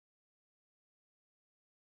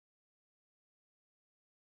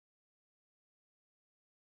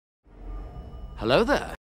Hello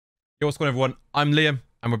there. Yo, what's going on, everyone? I'm Liam,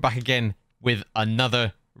 and we're back again with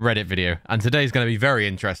another Reddit video. And today's going to be very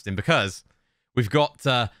interesting because we've got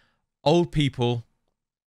old people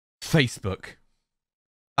Facebook.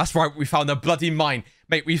 That's right, we found a bloody mine.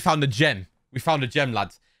 Mate, we found a gem. We found a gem,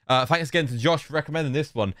 lads. Thanks again to Josh for recommending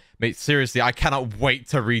this one. Mate, seriously, I cannot wait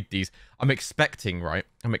to read these. I'm expecting,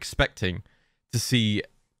 to see,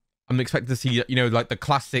 you know, like the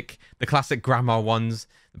classic grandma ones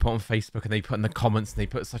they put on Facebook and they put in the comments and they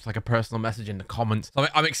put such like a personal message in the comments. So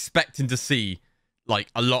I'm expecting to see like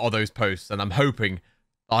a lot of those posts, and I'm hoping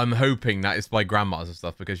that it's by grandmas and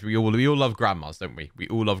stuff, because we all love grandmas, don't we? We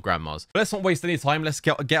all love grandmas. But let's not waste any time. Let's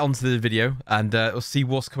get onto the video and we'll see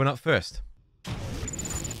what's coming up first.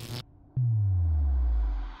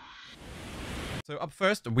 So up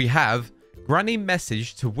first we have Granny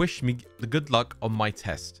message to wish me the good luck on my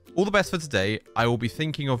test. All the best for today. I will be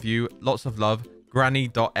thinking of you. Lots of love.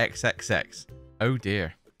 Granny.xxx. Oh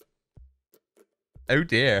dear. Oh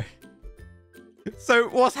dear. So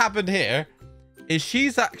what's happened here is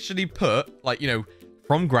she's actually put, like, you know,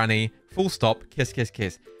 from Granny, full stop, kiss, kiss,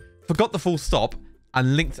 kiss. Forgot the full stop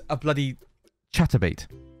and linked a bloody chatterbait.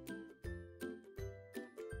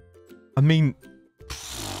 I mean,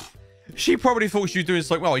 she probably thought she was doing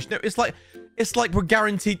something well. It's like we're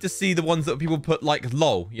guaranteed to see the ones that people put like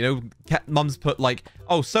lol. You know, mums put like,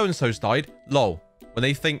 oh, so-and-so's died, lol. When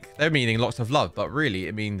they think they're meaning lots of love, but really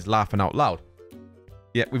it means laughing out loud.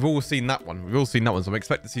 Yeah, we've all seen that one. We've all seen that one, so I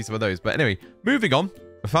expect to see some of those. But anyway, moving on.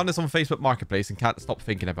 I found this on Facebook Marketplace and can't stop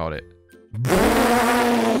thinking about it.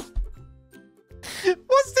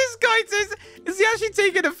 What's this guy doing? Is he actually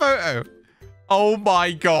taking a photo? Oh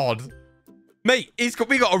my god. Mate,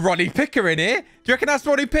 we got a Ronnie Picker in here. Do you reckon that's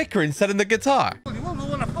Ronnie Picker instead of the guitar? You won't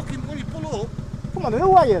want to fucking when you pull up. Come on,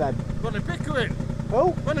 who are you then? Ronnie Pickering.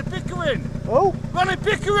 Who? Ronnie Pickering. Who? Ronnie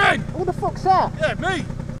Pickering. Who the fuck's that? Yeah, me.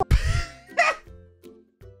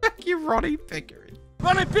 Thank you, Ronnie Pickering.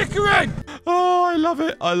 Ronnie Pickering. Oh, I love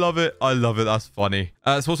it. I love it. I love it. That's funny.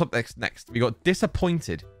 So what's up next? We got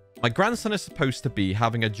disappointed. My grandson is supposed to be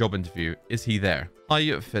having a job interview. Is he there?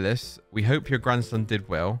 Hi, Phyllis. We hope your grandson did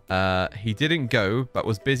well. He didn't go, but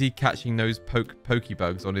was busy catching those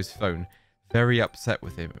pokebugs on his phone. Very upset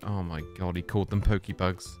with him. Oh my god, he called them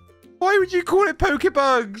pokebugs. Why would you call it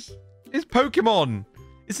pokebugs? It's Pokemon.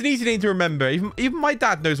 It's an easy name to remember. Even my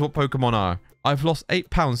dad knows what Pokemon are. I've lost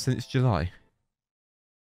 8 pounds since July.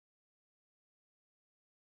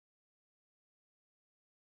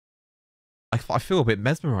 I feel a bit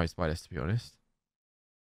mesmerized by this, to be honest.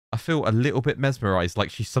 I feel a little bit mesmerized,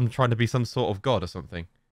 like she's trying to be some sort of god or something.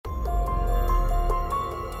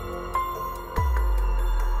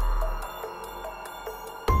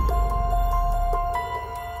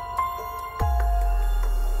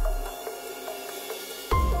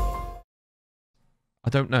 I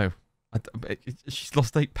don't know. She's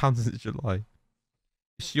lost 8 pounds since July.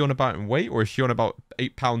 Is she on about in weight, or is she on about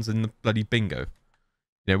 8 pounds in the bloody bingo?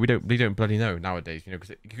 You know, we don't bloody know nowadays, you know,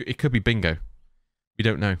 because it could be bingo. We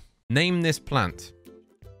don't know. Name this plant.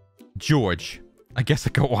 George. I guess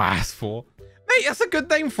I got what I asked for. Mate, that's a good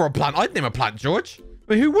name for a plant. I'd name a plant George.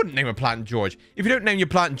 I mean, who wouldn't name a plant George? If you don't name your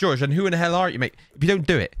plant George, then who in the hell are you, mate? If you don't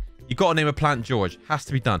do it, you got to name a plant George. Has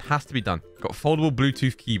to be done. Has to be done. Got a foldable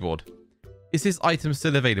Bluetooth keyboard. Is this item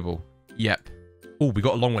still available? Yep. Oh, we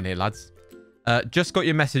got a long one here, lads. Just got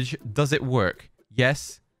your message. Does it work?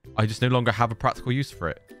 Yes. I just no longer have a practical use for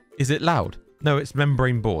it. Is it loud? No, it's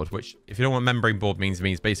membrane board, which, if you don't know what membrane board means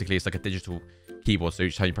basically it's like a digital keyboard. So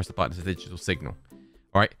each time you press the button, it's a digital signal.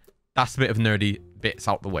 All right. That's a bit of nerdy bits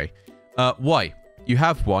out the way. Why? You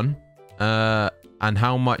have one. And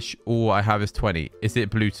how much? All I have is 20. Is it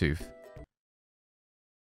Bluetooth?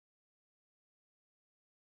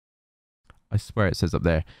 I swear it says up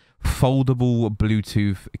there. Foldable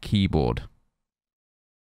Bluetooth keyboard.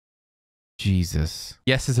 Jesus.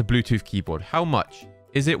 Yes, it's a Bluetooth keyboard. How much?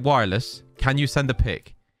 Is it wireless? Can you send a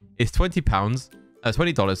pic? It's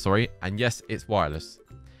 $20, sorry. And yes, it's wireless.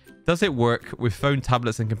 Does it work with phone,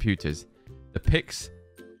 tablets, and computers? The pics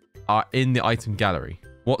are in the item gallery.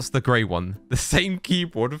 What's the grey one? The same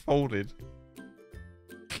keyboard folded.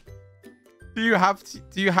 Do you have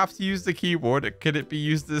to use the keyboard, or could it be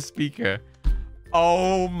used as a speaker?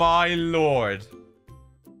 Oh my lord.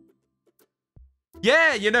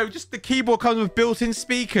 Yeah, you know, just the keyboard comes with built-in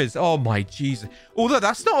speakers. Oh my Jesus. Although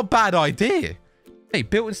that's not a bad idea. Hey,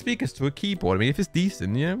 built-in speakers to a keyboard. I mean, if it's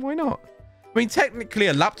decent, yeah, why not? I mean, technically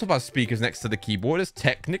a laptop has speakers next to the keyboard. It's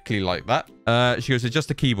technically like that. She goes, it's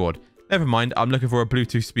just a keyboard. Never mind, I'm looking for a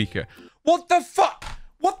Bluetooth speaker. What the fuck?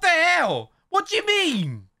 What the hell? What do you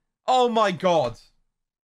mean? Oh my god.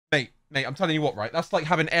 Mate, Mate, I'm telling you what, right? That's like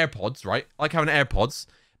having AirPods, right? Like having AirPods.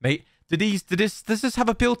 Mate, does this have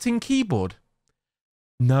a built-in keyboard?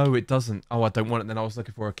 No, it doesn't. Oh, I don't want it then. I was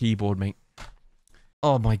looking for a keyboard, mate.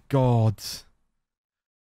 Oh my God.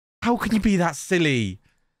 How can you be that silly?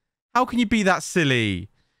 How can you be that silly?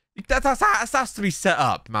 That has to be set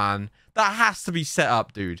up, man. That has to be set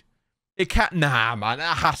up, dude. It can't, nah, man.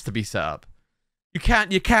 That has to be set up. You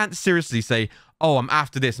can't seriously say, oh, I'm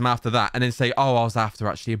after this, I'm after that, and then say, oh, I was after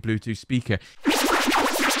actually a Bluetooth speaker.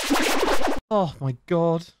 Oh my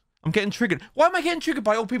God. I'm getting triggered. Why am I getting triggered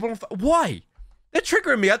by old people on why? They're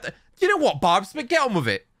triggering me. You know what, Barbs? But get on with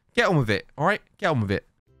it. Get on with it. All right? Get on with it.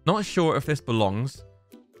 Not sure if this belongs,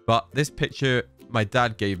 but this picture my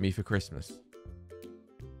dad gave me for Christmas.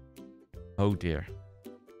 Oh, dear.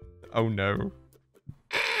 Oh, no.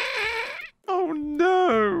 Oh,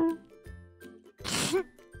 no.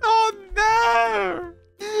 Oh, no.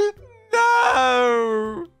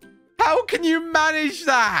 No. How can you manage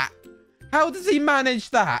that? How does he manage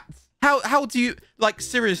that? How do you, like,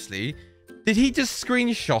 seriously, did he just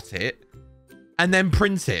screenshot it and then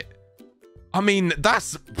print it? I mean,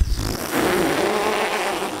 that's...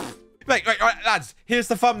 Right, lads, here's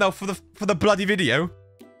the thumbnail for the bloody video.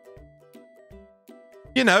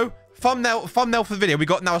 You know, thumbnail for the video. We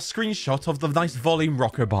got now a screenshot of the nice volume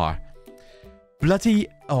rocker bar. Bloody,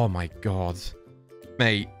 oh my God.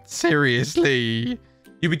 Mate, seriously.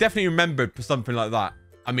 You'll be definitely remembered for something like that.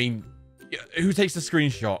 I mean, who takes a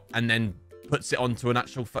screenshot and then puts it onto an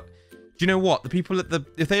actual... Do you know what? The people at the...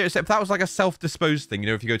 If that was like a self-disposed thing, you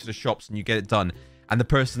know, if you go to the shops and you get it done, and the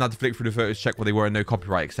person had to flick through the photos, check where they were, no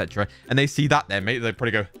copyright, etc. And they see that there, mate, they'd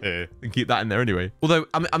probably go, and keep that in there anyway. Although,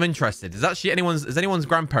 I'm interested. Has anyone's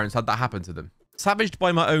grandparents had that happen to them? Savaged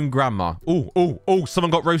by my own grandma. Oh, someone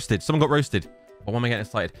got roasted. Someone got roasted. Oh, why am I getting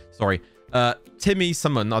excited? Sorry. Timmy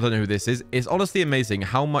someone, I don't know who this is. It's honestly amazing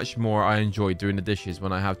how much more I enjoy doing the dishes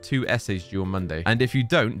when I have 2 essays due on Monday. And if you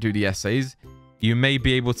don't do the essays, you may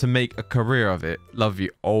be able to make a career of it. Love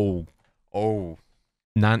you. Oh.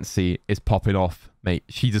 Nancy is popping off, mate.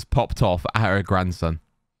 She just popped off at her grandson.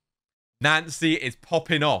 Nancy is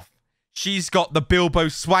popping off. She's got the Bilbo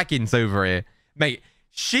swaggins over here. Mate,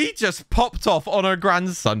 she just popped off on her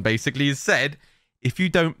grandson, basically, and said, if you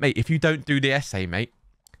don't do the essay, mate,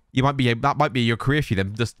 that might be your career for you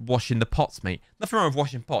then, just washing the pots, mate. Nothing wrong with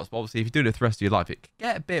washing pots, but obviously if you do it the rest of your life, it can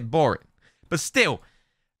get a bit boring. But still,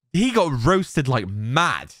 he got roasted like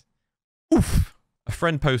mad. Oof. A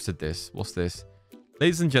friend posted this. What's this?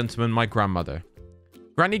 Ladies and gentlemen, my grandmother.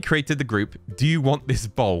 Granny created the group. Do you want this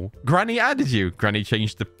bowl? Granny added you. Granny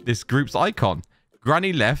changed this group's icon.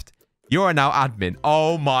 Granny left. You are now admin.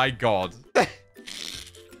 Oh my God.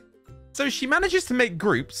 So she manages to make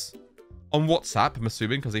groups on WhatsApp, I'm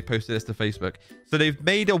assuming, because they posted this to Facebook. So they've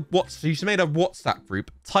made she's made a WhatsApp group,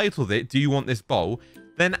 titled it, Do You Want This Bowl?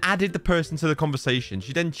 Then added the person to the conversation.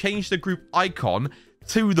 She then changed the group icon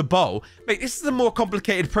to the bowl. Mate, this is a more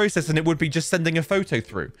complicated process than it would be just sending a photo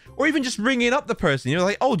through. Or even just ringing up the person. You're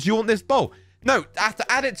like, oh, do you want this bowl? No, I have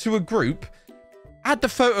to add it to a group. Add the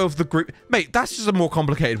photo of the group. Mate, that's just a more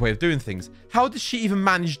complicated way of doing things. How does she even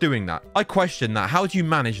manage doing that? I question that. How do you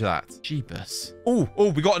manage that? Jeebus.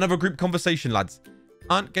 Oh, we got another group conversation, lads.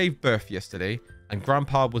 Aunt gave birth yesterday, and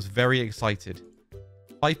Grandpa was very excited.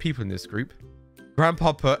 5 people in this group.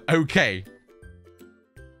 Grandpa put, okay.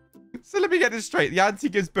 So let me get this straight. The auntie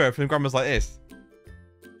gives birth, and Grandma's like this.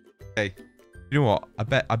 Okay. You know what?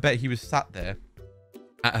 I bet he was sat there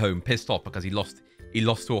at home, pissed off because he lost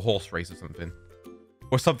to a horse race or something.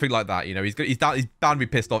 Or something like that, you know. He's bound to be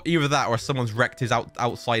pissed off. Either that or someone's wrecked his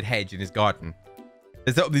outside hedge in his garden.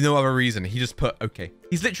 There's literally no other reason. He just put, okay.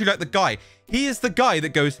 He's literally like the guy. He is the guy that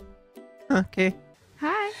goes, okay.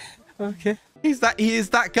 Hi. Okay. He is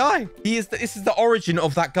that guy. This is the origin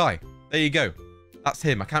of that guy. There you go. That's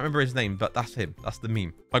him. I can't remember his name, but that's him. That's the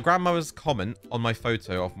meme. My grandmother's comment on my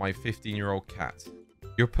photo of my 15-year-old cat.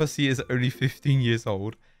 Your pussy is only 15 years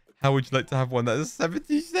old. How would you like to have one that is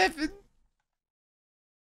 77?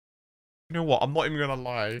 You know what? I'm not even going to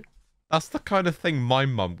lie. That's the kind of thing my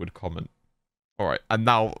mum would comment. All right. And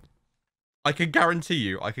now, I can guarantee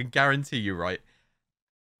you, right?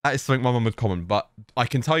 That is something my mum would comment. But I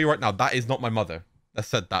can tell you right now, that is not my mother that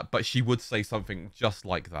said that. But she would say something just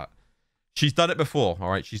like that. She's done it before, all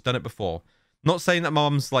right? She's done it before. Not saying that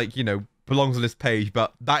mum's, like, you know, belongs on this page,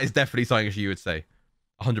 but that is definitely something she would say.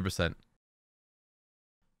 100%.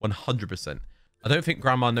 100%. I don't think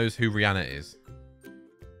Grandma knows who Rihanna is.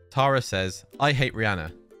 Tara says, I hate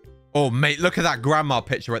Rihanna. Oh, mate, look at that grandma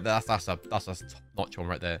picture right there. That's a top-notch one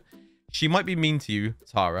right there. She might be mean to you,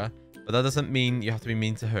 Tara, but that doesn't mean you have to be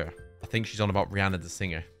mean to her. I think she's on about Rihanna the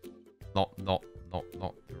singer. Not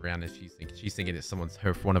not Rihanna. She's thinking it's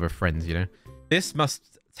one of her friends, you know. This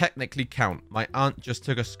must technically count. My aunt just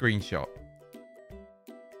took a screenshot.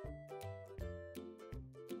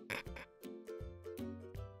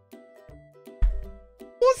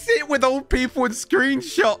 What's it with old people and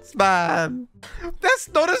screenshots, man? That's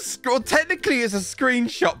not a screen. Technically, it's a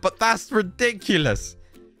screenshot, but that's ridiculous.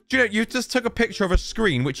 Do you know, you just took a picture of a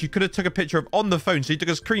screen, which you could have took a picture of on the phone. So you took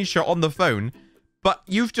a screenshot on the phone, but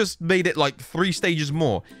you've just made it like 3 stages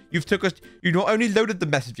more. You not only loaded the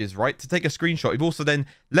messages, right, to take a screenshot, you've also then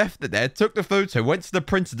left it there, took the photo, went to the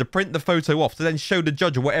printer to print the photo off, to then show the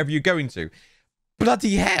judge or whatever you're going to.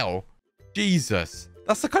 Bloody hell. Jesus.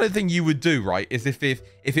 That's the kind of thing you would do, right? Is if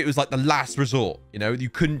it was like the last resort, you know, you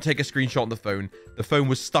couldn't take a screenshot on the phone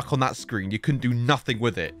was stuck on that screen, you couldn't do nothing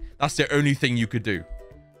with it. That's the only thing you could do.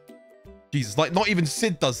 Jesus, like not even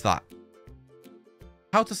Sid does that.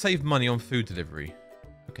 How to save money on food delivery.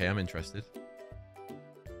 Okay, I'm interested.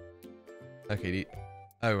 Okay,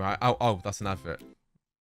 oh, that's an advert.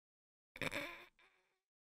 I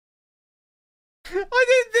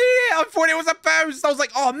didn't see it. I thought it was a post. I was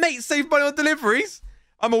like, oh, mate, save money on deliveries.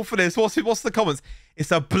 I'm all for this. What's the comments?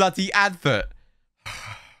 It's a bloody advert.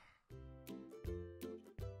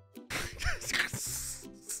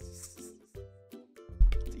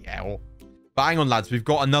 Bloody hell. But hang on, lads. We've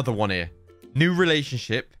got another one here. New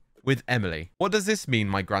relationship with Emily. What does this mean,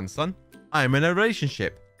 my grandson? I'm in a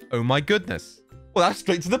relationship. Oh, my goodness. Well, that's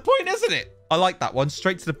straight to the point, isn't it? I like that one.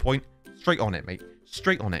 Straight to the point. Straight on it, mate.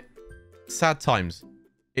 Straight on it. Sad times.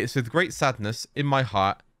 It's with great sadness in my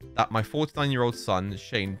heart that my 49-year-old son,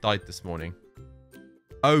 Shane, died this morning.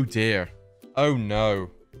 Oh, dear. Oh, no.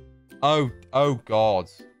 Oh, God.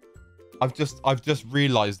 I've just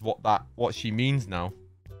realized what she means now.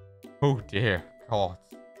 Oh, dear. God.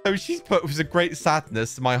 So she's put, with a great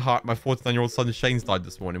sadness in my heart, my 49-year-old son, Shane's died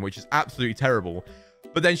this morning, which is absolutely terrible.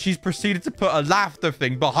 But then she's proceeded to put a laughter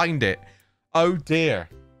thing behind it. Oh, dear.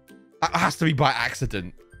 That has to be by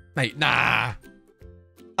accident. Mate, nah.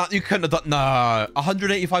 You couldn't have done... Nah.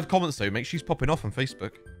 185 comments, though. Make sure she's popping off on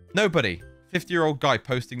Facebook. Nobody. 50-year-old guy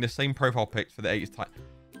posting the same profile pic for the 8th time.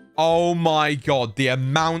 Oh, my God. The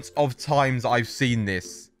amount of times I've seen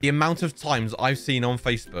this. The amount of times I've seen on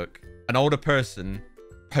Facebook an older person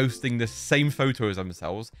posting the same photo as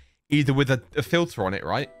themselves, either with a filter on it,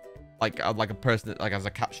 right? Like a person that like has a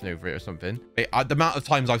caption over it or something. The amount of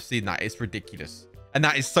times I've seen that, it's ridiculous. And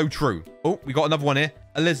that is so true. Oh, we got another one here.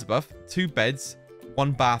 Elizabeth, 2 beds,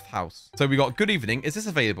 1 bath house. So we got, good evening. Is this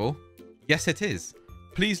available? Yes, it is.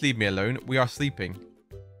 Please leave me alone. We are sleeping.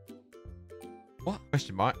 What?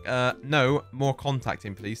 Question mark. No, more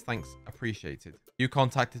contacting, please. Thanks. Appreciated. You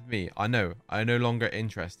contacted me. I know. I'm no longer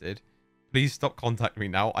interested. Please stop contacting me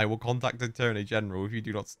now. I will contact Attorney General if you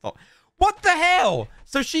do not stop. What the hell?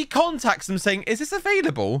 So she contacts them saying, is this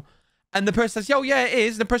available? And the person says, yo, yeah, it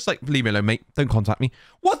is. And the person's like, leave me alone, mate. Don't contact me.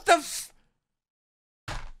 What the f...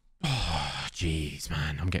 Oh, jeez,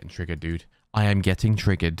 man. I'm getting triggered, dude. I am getting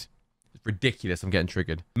triggered. It's ridiculous. I'm getting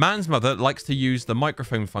triggered. Man's mother likes to use the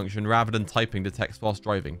microphone function rather than typing the text whilst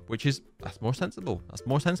driving, which is, that's more sensible. That's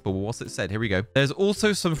more sensible. What's it said? Here we go. There's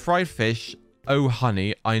also some fried fish. Oh,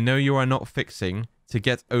 honey, I know you are not fixing to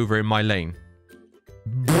get over in my lane.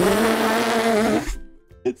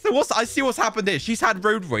 So I see what's happened here. She's had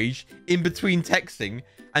road rage in between texting,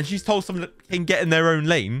 and she's told someone that can get in their own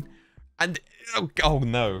lane. And oh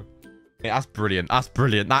no, yeah, that's brilliant. That's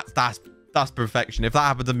brilliant. That's perfection. If that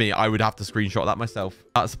happened to me, I would have to screenshot that myself.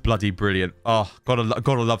 That's bloody brilliant. Oh, gotta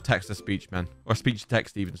love text to speech, man, or speech to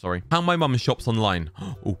text even. Sorry. How my mum shops online.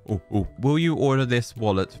 Oh. Will you order this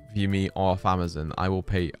wallet via me off Amazon? I will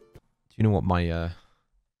pay. Do you know what my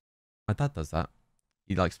dad does that?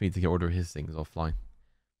 He likes me to order his things offline.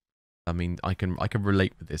 I mean, I can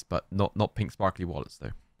relate with this, but not pink sparkly wallets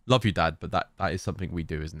though. Love you, Dad, but that is something we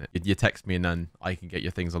do, isn't it? You text me and then I can get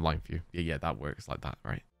your things online for you. Yeah, that works like that,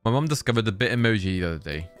 right? My mum discovered the bit emoji the other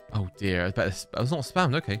day. Oh dear, I bet it's not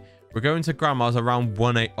spammed. Okay, we're going to grandma's around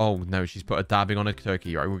 1 Oh no, she's put a dabbing on a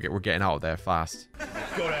turkey. Right, we're getting out of there fast.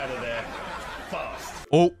 Got out of there fast.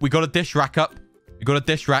 Oh, we got a dish rack up. We got a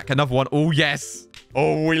dish rack. Another one. Oh yes.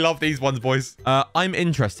 Oh, we love these ones, boys. I'm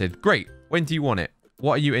interested. Great. When do you want it?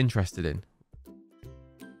 What are you interested in?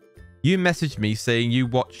 You messaged me saying you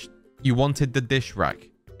wanted the dish rack.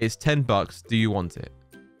 It's $10. Do you want it?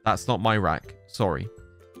 That's not my rack. Sorry.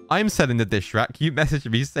 I'm selling the dish rack. You messaged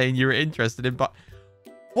me saying you were interested in, but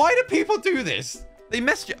why do people do this? They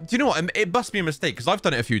message. Do you know what? It must be a mistake because I've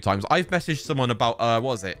done it a few times. I've messaged someone about what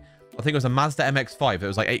was it? I think it was a Mazda MX-5. It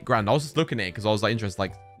was like $8 grand. I was just looking at it because I was like interested,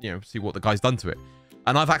 like, you know, see what the guy's done to it.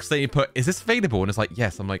 And I've accidentally put, is this available? And it's like,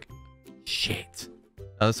 yes. I'm like, shit.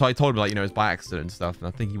 So I told him, like, you know, it's by accident and stuff. And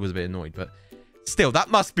I think he was a bit annoyed. But still, that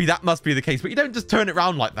must be the case. But you don't just turn it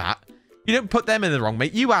around like that. You don't put them in the wrong,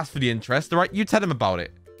 mate. You asked for the interest, all right? You tell them about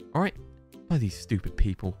it. All right? By these stupid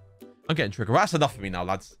people. I'm getting triggered. That's enough for me now,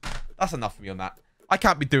 lads. That's enough for me on that. I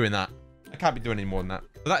can't be doing that. I can't be doing any more than that.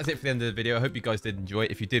 So that's it for the end of the video. I hope you guys did enjoy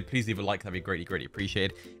it. If you did, please leave a like. That'd be greatly, greatly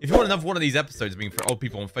appreciated. If you want another one of these episodes being for old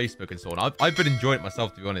people on Facebook and so on, I've been enjoying it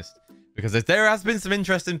myself, to be honest. Because there has been some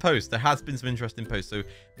interesting posts. There has been some interesting posts. So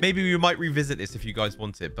maybe we might revisit this if you guys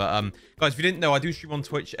want it. But guys, if you didn't know, I do stream on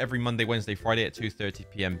Twitch every Monday, Wednesday, Friday at 2:30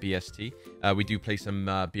 p.m. BST. We do play some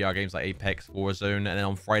BR games like Apex, Warzone. And then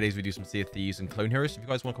on Fridays, we do some Sea of Thieves and Clone Heroes. So if you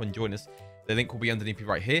guys want to come and join us, the link will be underneath you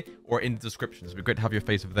right here or in the description. So it'd be great to have your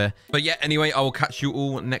face over there. But yeah, anyway, I will catch you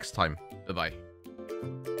all next time.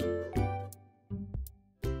 Bye-bye.